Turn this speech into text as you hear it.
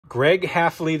Greg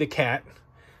Halfley the cat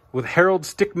with Harold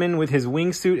Stickmin with his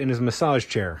wingsuit and his massage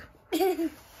chair.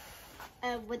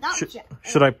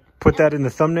 Should I put that in the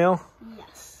thumbnail?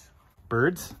 Yes.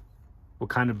 Birds? What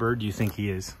kind of bird do you think he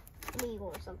is? An eagle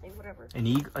or something, whatever. An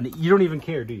eagle? You don't even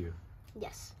care, do you?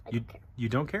 Yes, I don't care. You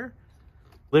don't care?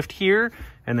 Lift here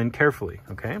and then carefully,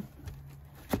 okay?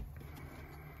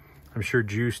 I'm sure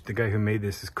Juice, the guy who made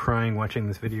this, is crying watching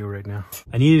this video right now.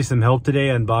 I needed some help today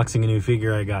unboxing a new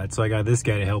figure I got, so I got this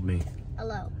guy to help me.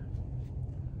 Hello.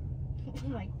 Oh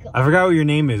my god. I forgot what your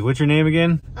name is. What's your name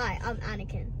again? Hi, I'm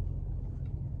Anakin.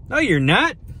 No, you're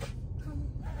not.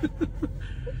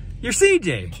 You're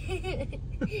CJ.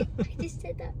 I just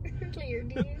said that earlier,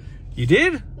 dude. You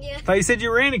did? Yeah. I thought you said you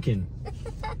were Anakin.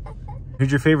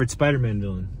 Who's your favorite Spider-Man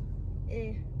villain?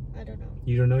 I don't know.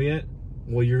 You don't know yet?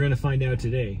 Well, you're going to find out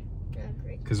today.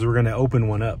 Great. Because we're going to open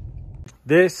one up.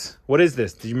 This, what is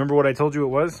this? Do you remember what I told you it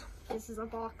was? This is a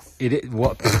box. It is,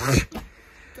 what?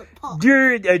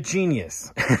 You're a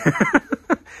genius.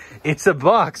 It's a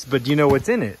box, but do you know what's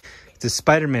in it? It's a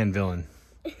Spider-Man villain.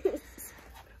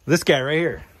 This guy right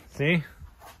here. See?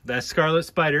 That's Scarlet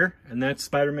Spider, and that's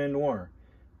Spider-Man Noir.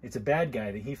 It's a bad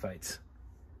guy that he fights.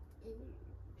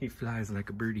 He flies like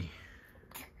a birdie.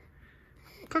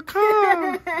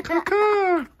 Caw-caw!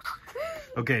 Caw-caw!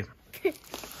 Okay.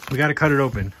 We gotta cut it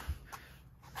open.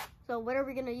 So what are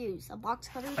we gonna use? A box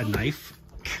cutter? A knife?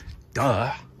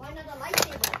 Duh. Why not a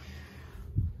lightsaber?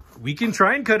 We can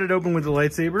try and cut it open with a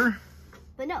lightsaber.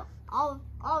 But no, all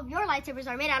of your lightsabers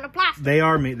are made out of plastic. They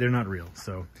are made, they're not real,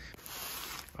 so.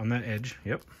 On that edge,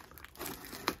 yep.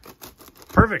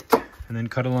 Perfect. And then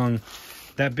cut along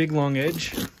that big long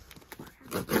edge.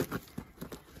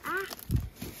 Ah.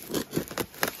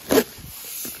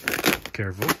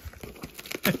 Careful.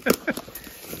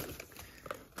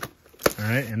 All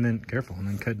right, and then careful, and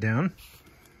then cut down.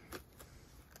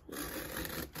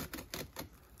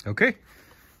 Okay.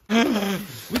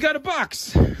 We got a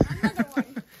box. Another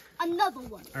one. Another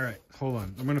one. All right, hold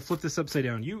on. I'm gonna flip this upside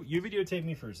down. You videotape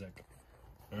me for a sec.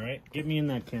 All right, get me in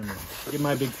that camera. Get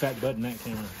my big fat butt in that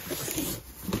camera.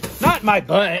 Not my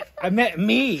butt. I meant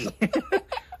me.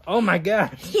 Oh my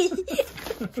god. Make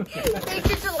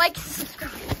sure to like and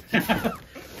subscribe.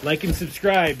 Like and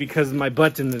subscribe because my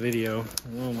butt's in the video.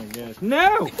 Oh my gosh.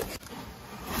 No!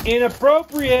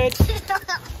 Inappropriate!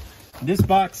 This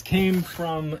box came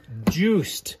from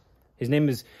Juiced. His name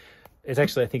is, it's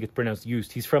actually, I think it's pronounced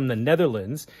Juiced. He's from the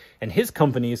Netherlands, and his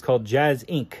company is called Jazz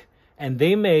Inc. And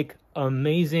they make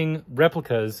amazing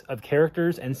replicas of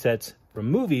characters and sets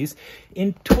from movies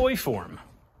in toy form.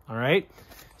 All right?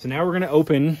 So now we're going to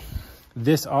open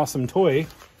this awesome toy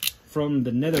from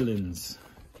the Netherlands.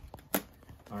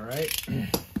 All right.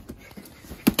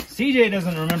 CJ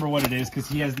doesn't remember what it is because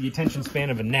he has the attention span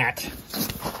of a gnat.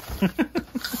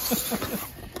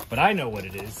 But I know what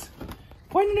it is.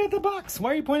 Pointing at the box.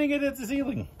 Why are you pointing it at the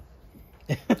ceiling?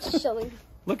 Showing.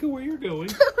 Look at where you're going.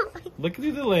 Look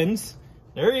through the lens.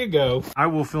 There you go. I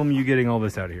will film you getting all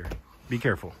this out of here. Be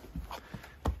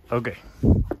okay.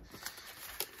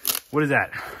 What is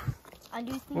that?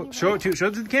 Well, show it to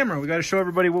the camera. We got to show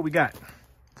everybody what we got.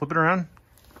 Flip it around.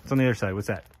 It's on the other side. What's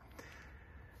that?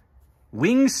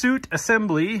 Wingsuit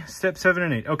assembly, step 7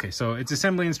 and 8. Okay, so it's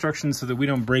assembly instructions so that we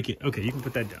don't break it. Okay, you can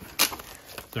put that down.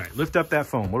 All right, lift up that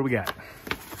foam. What do we got?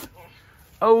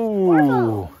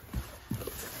 Oh,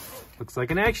 looks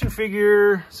like an action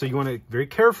figure. So you want to very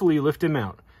carefully lift him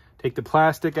out. Take the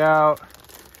plastic out.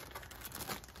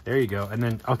 There you go. And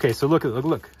then, okay, so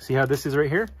look. See how this is right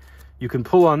here? You can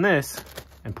pull on this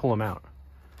and pull him out.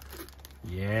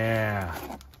 Yeah.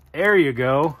 There you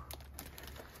go.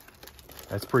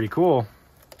 That's pretty cool.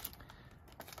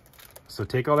 So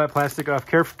take all that plastic off.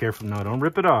 Careful. No, don't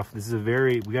rip it off. This is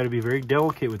we got to be very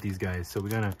delicate with these guys. So we're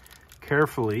going to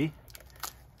carefully,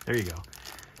 there you go.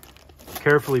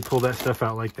 Carefully pull that stuff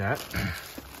out like that.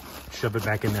 Shove it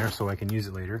back in there so I can use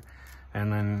it later.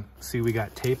 And then see, we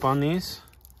got tape on these.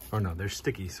 Oh no, they're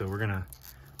sticky. So we're going to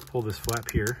pull this flap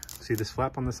here. See this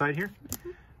flap on the side here?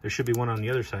 There should be one on the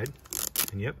other side.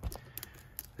 And yep,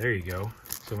 there you go.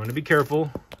 So I'm going to be careful.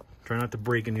 Try not to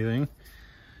break anything.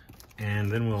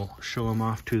 And then we'll show them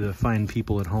off to the fine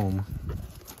people at home.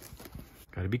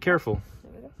 Got to be careful.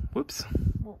 Whoops.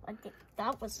 Well, I think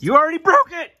that was... You already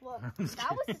broke it! Well, that was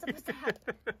supposed to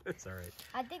happen. That's all right.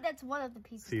 I think that's one of the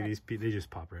pieces. See, they just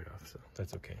pop right off, so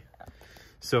that's okay.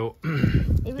 So,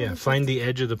 really yeah, find the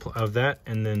edge of that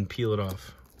and then peel it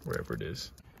off wherever it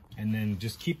is. And then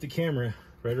just keep the camera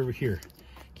right over here.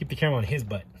 Keep the camera on his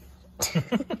butt.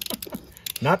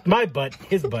 Not my butt,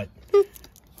 his butt.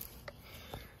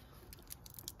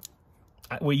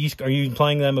 Wait, are you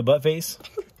implying that I'm a butt face?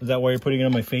 Is that why you're putting it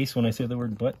on my face when I say the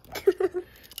word butt?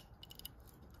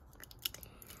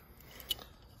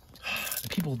 The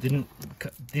people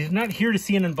they're not here to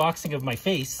see an unboxing of my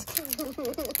face.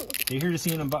 They're here to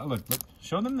see an unboxing. Look,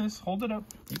 show them this. Hold it up.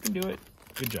 You can do it.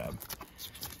 Good job.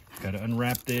 Got to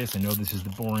unwrap this. I know this is the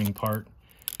boring part.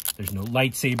 There's no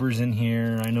lightsabers in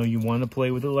here. I know you want to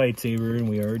play with a lightsaber,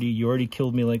 and you already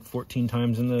killed me like 14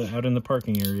 times out in the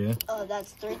parking area. Oh,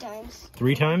 that's 3 times.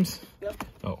 3 times? Yep.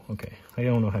 Oh, okay. I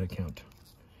don't know how to count.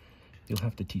 You'll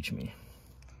have to teach me.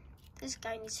 This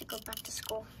guy needs to go back to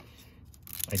school.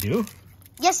 I do?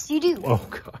 Yes, you do. Oh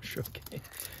gosh, okay.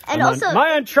 And am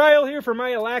I on trial here for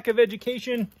my lack of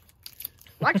education?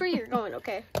 Watch where you're going,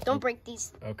 okay? Don't break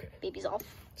these babies off.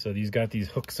 So he's got these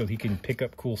hooks so he can pick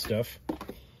up cool stuff.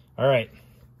 All right.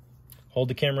 Hold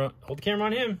the camera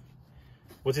on him.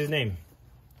 What's his name?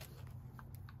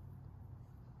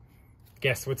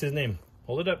 Guess, what's his name?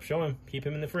 Hold it up, show him. Keep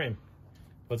him in the frame.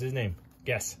 What's his name?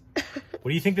 Guess. What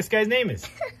do you think this guy's name is?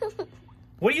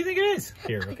 What do you think it is?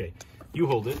 Here, okay. You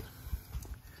hold it.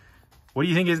 What do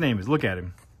you think his name is? Look at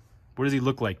him. What does he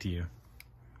look like to you?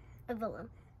 A villain.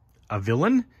 A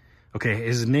villain? Okay,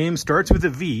 his name starts with a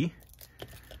V.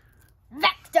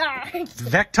 Vector!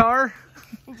 Vector?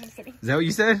 Just kidding. Is that what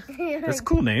you said? That's a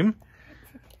cool name.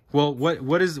 Well, what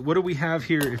do we have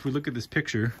here? If we look at this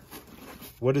picture,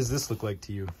 what does this look like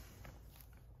to you?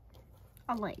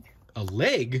 A leg. A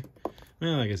leg?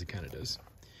 Well, I guess it kind of does.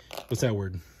 What's that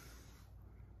word?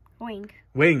 Wing.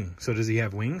 Wing. So does he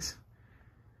have wings?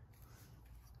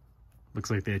 Looks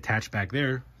like they attach back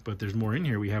there, but there's more in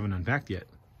here we haven't unpacked yet.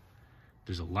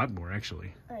 There's a lot more,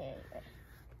 actually. Oh, yeah.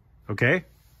 Okay?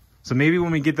 So maybe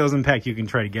when we get those unpacked, you can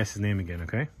try to guess his name again,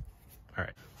 okay? All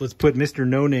right. Let's put Mr.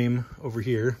 No Name over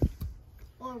here.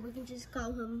 Or we can just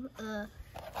call him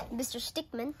Mr.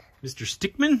 Stickman. Mr.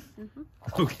 Stickman?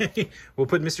 Mm-hmm. Okay. We'll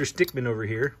put Mr. Stickman over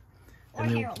here. Or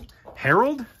Harold.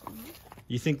 Harold? Mm-hmm.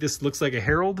 You think this looks like a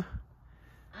Harold?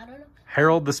 I don't know.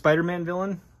 Harold the Spider-Man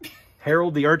villain?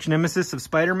 Harold the arch nemesis of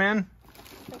Spider-Man?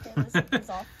 Okay, let's take this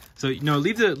off. So, no,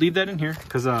 leave that in here,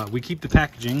 because we keep the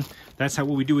packaging. That's what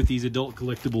we do with these adult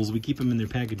collectibles. We keep them in their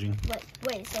packaging.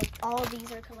 Wait, so all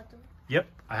these are collectible? Yep,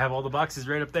 I have all the boxes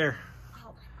right up there.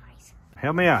 Oh, nice.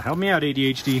 Help me out,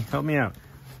 ADHD. Help me out.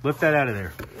 Lift that out of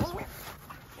there.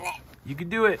 You can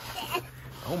do it.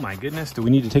 Oh my goodness, do we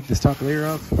need to take this top layer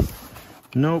off?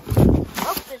 Nope.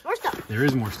 Oh, there's more stuff. There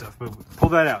is more stuff, but pull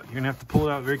that out. You're gonna have to pull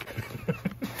it out very carefully.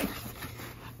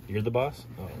 You're the boss?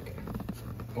 Oh, okay.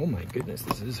 Oh my goodness,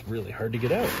 this is really hard to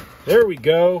get out. There we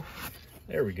go.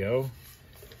 There we go.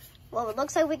 Well, it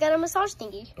looks like we got a massage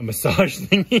thingy. A massage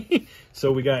thingy.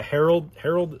 So we got Harold,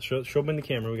 show him in the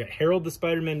camera. We got Harold the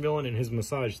Spider-Man villain and his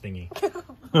massage thingy.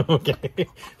 Okay,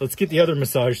 let's get the other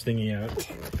massage thingy out.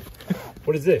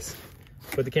 What is this?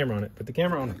 Put the camera on it. Put the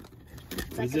camera on it.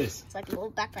 What is this? It's like a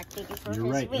little backpack thingy for his You're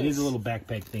right, wings. it is a little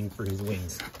backpack thing for his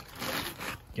wings.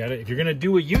 If you're gonna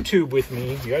do a YouTube with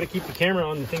me, you gotta keep the camera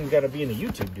on. The thing's gotta be in the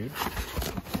YouTube, dude.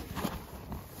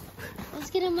 Let's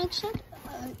get a mugshot.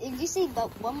 If you say but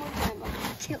one more time,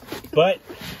 I'll kill you.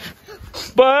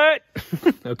 But,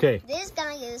 okay. This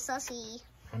guy is sussy.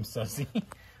 I'm sussy.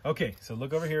 Okay, so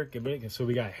look over here. So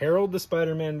we got Harold the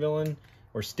Spider-Man villain,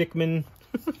 or Stickman,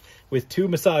 with 2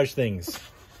 massage things.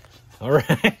 All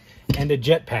right, and a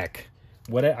jetpack.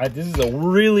 This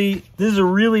is a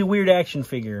really weird action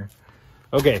figure.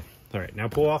 Okay, all right. Now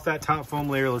pull off that top foam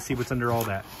layer. Let's see what's under all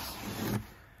that.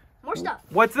 More stuff.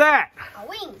 What's that?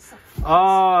 Wings.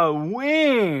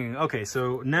 Wing. Okay,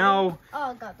 so now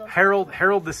Harold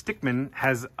the Stickman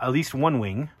has at least 1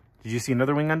 wing. Did you see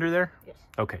another wing under there? Yes.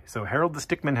 Okay, so Harold the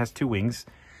Stickman has 2 wings.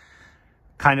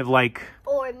 Kind of like...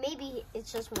 Or maybe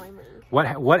it's just 1 wing.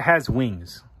 What has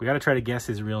wings? We got to try to guess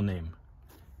his real name.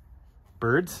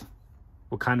 Birds?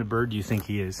 What kind of bird do you think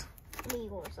he is? An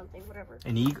eagle or something, whatever.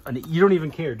 An eagle? You don't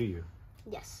even care, do you?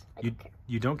 Yes, I don't care.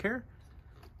 You don't care?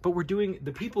 But we're doing...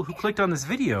 The people who clicked on this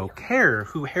video care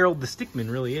who Harold the Stickman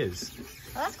really is. Oh,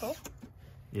 that's cool.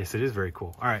 Yes, it is very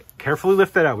cool. All right, carefully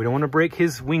lift that out. We don't want to break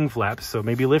his wing flaps, so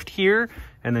maybe lift here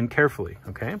and then carefully,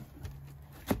 okay?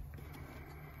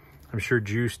 I'm sure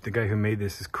Juice, the guy who made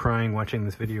this, is crying watching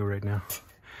this video right now.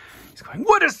 He's going,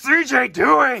 what is CJ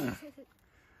doing?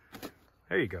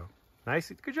 There you go.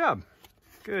 Nice. Good job.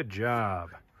 Good job.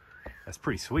 That's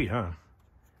pretty sweet, huh?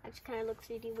 That just kind of looks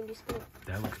 3D when you spin it.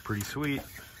 That looks pretty sweet.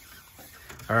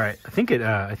 All right. I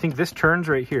think this turns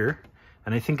right here,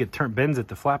 and I think it bends at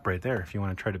the flap right there if you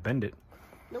want to try to bend it.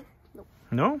 Nope. Nope.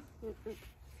 No? Mm-mm.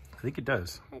 I think it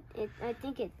does. I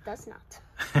think it does not.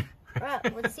 All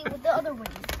right, let's see what the other wing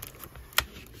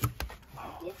is.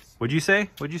 Yes. What'd you say?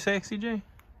 What'd you say, CJ?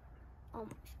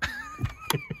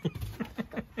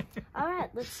 All right,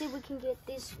 let's see if we can get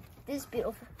this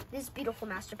beautiful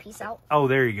masterpiece out. Oh,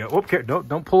 there you go. Oh,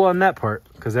 don't pull on that part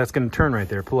because that's going to turn right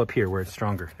there. Pull up here where it's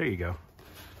stronger. There you go.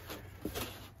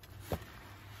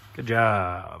 Good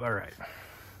job. All right.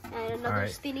 And another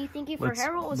spinny thingy for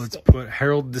Harold. Let's put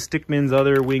Harold the Stickman's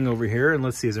other wing over here, and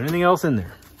let's see. Is there anything else in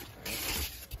there?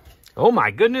 Oh my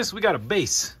goodness, we got a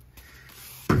base.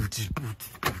 Okay.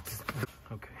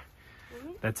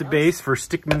 That's a base for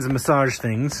Stickman's massage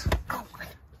things.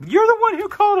 You're the one who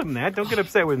called him that. Don't get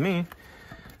upset with me.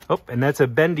 Oh, and that's a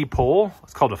bendy pole.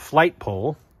 It's called a flight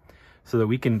pole, so that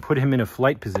we can put him in a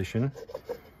flight position.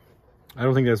 I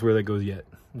don't think that's where that goes yet.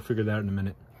 We'll figure that out in a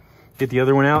minute. Get the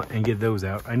other one out and get those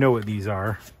out. I know what these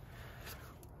are.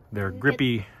 They're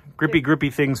grippy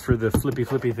things for the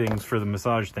flippy things for the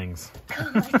massage things.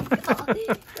 Oh my God.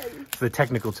 It's the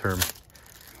technical term.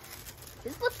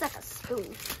 This looks like a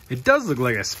spoon. It does look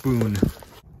like a spoon.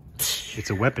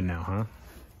 It's a weapon now, huh?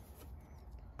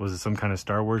 Was it some kind of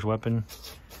Star Wars weapon?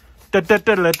 Okay. I'm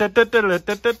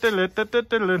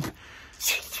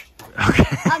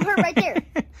her right there.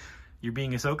 You're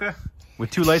being Ahsoka? With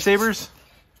 2 lightsabers?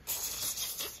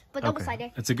 But double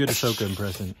sided. It's a good Ahsoka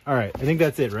impression. All right, I think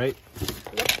that's it, right?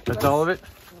 Yep. That's all of it?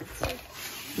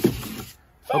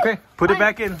 Okay, put it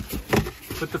back in.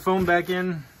 Put the foam back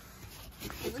in.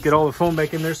 Let's get all the foam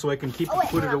back in there so I can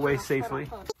put it away safely.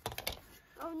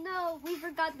 Oh no, we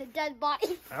forgot the dead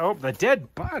body. Oh, the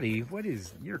dead body?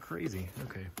 You're crazy.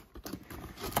 Okay.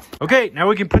 Okay, now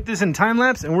we can put this in time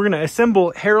lapse and we're going to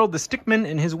assemble Harold the Stickman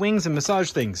and his wings and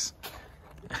massage things.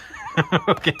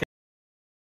 Okay.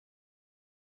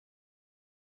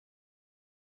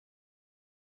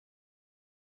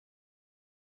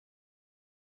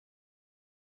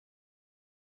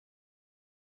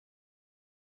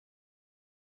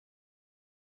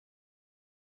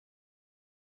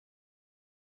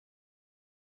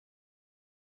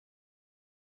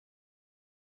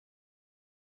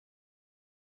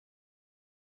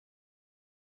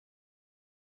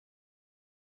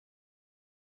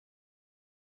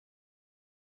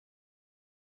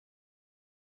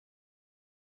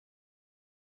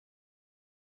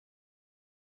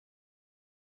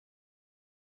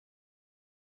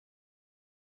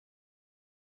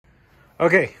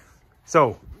 Okay,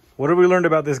 so what have we learned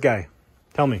about this guy?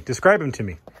 Tell me. Describe him to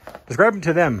me. Describe him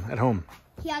to them at home.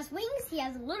 He has wings, he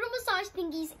has little massage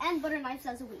thingies, and butter knives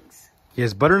as wings. He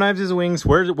has butter knives as wings.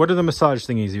 What are the massage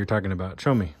thingies you're talking about?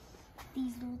 Show me.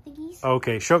 These little thingies.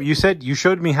 Okay, you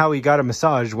showed me how he got a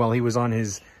massage while he was on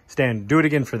his stand. Do it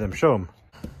again for them. Show him.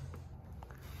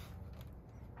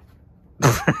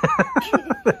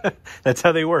 That's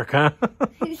how they work, huh?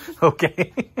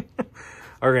 Okay.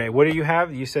 Okay, what do you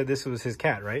have? You said this was his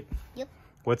cat, right? Yep.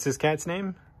 What's his cat's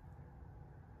name?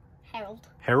 Harold.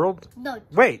 Harold? No.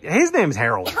 Wait, his name's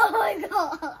Harold. Oh my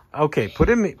God. Okay, put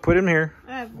him here.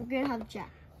 Alright, we're gonna have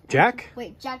Jack. Jack?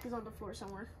 Wait, Jack is on the floor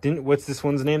somewhere. What's this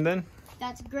one's name then?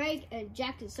 That's Greg, and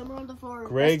Jack is somewhere on the floor.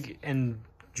 Greg and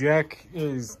Jack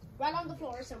is... Right on the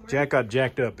floor somewhere. Jack got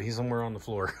jacked up. He's somewhere on the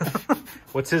floor.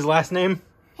 What's his last name?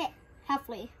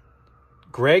 Halfley.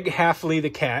 Greg Halfley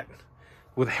the cat,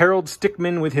 with Harold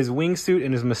Stickman with his wingsuit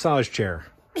and his massage chair.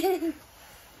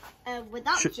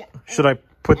 Without Jack. Should I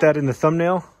put that in the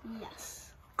thumbnail?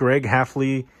 Yes. Greg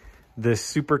Halfley, the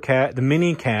super cat, the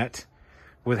mini cat,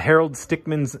 with Harold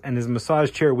Stickman's and his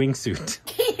massage chair wingsuit.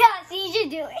 Yes, you should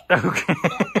do it. Okay.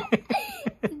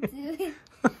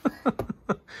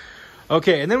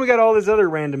 Okay, and then we got all this other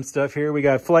random stuff here. We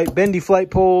got bendy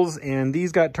flight poles, and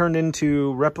these got turned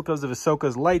into replicas of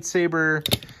Ahsoka's lightsaber.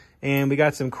 And we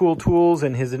got some cool tools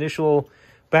and his initial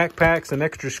backpack, some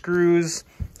extra screws,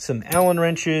 some Allen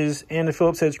wrenches, and a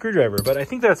Phillips head screwdriver. But I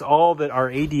think that's all that our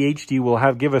ADHD will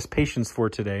give us patience for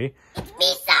today.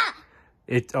 Misa!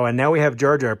 And now we have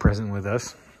Jar Jar present with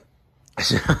us.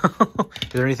 So, is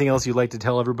there anything else you'd like to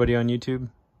tell everybody on YouTube?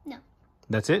 No.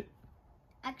 That's it?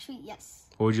 Actually, yes.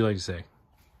 What would you like to say?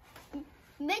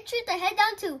 Make sure to head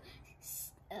down to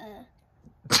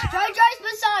Jar Jar's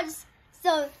massage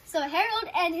so Harold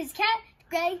and his cat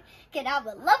Greg can have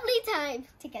a lovely time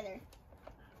together.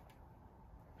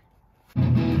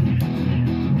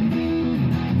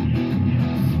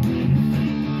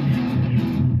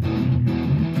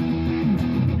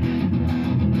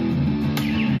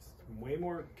 Way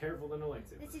more careful than a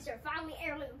lightsaber. This is your family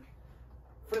heirloom.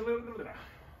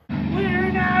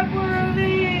 We're not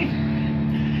worthy!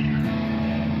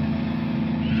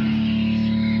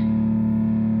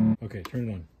 Okay, turn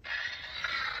it on.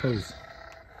 Pose.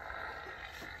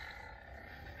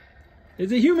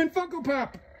 It's a human Funko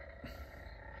Pop!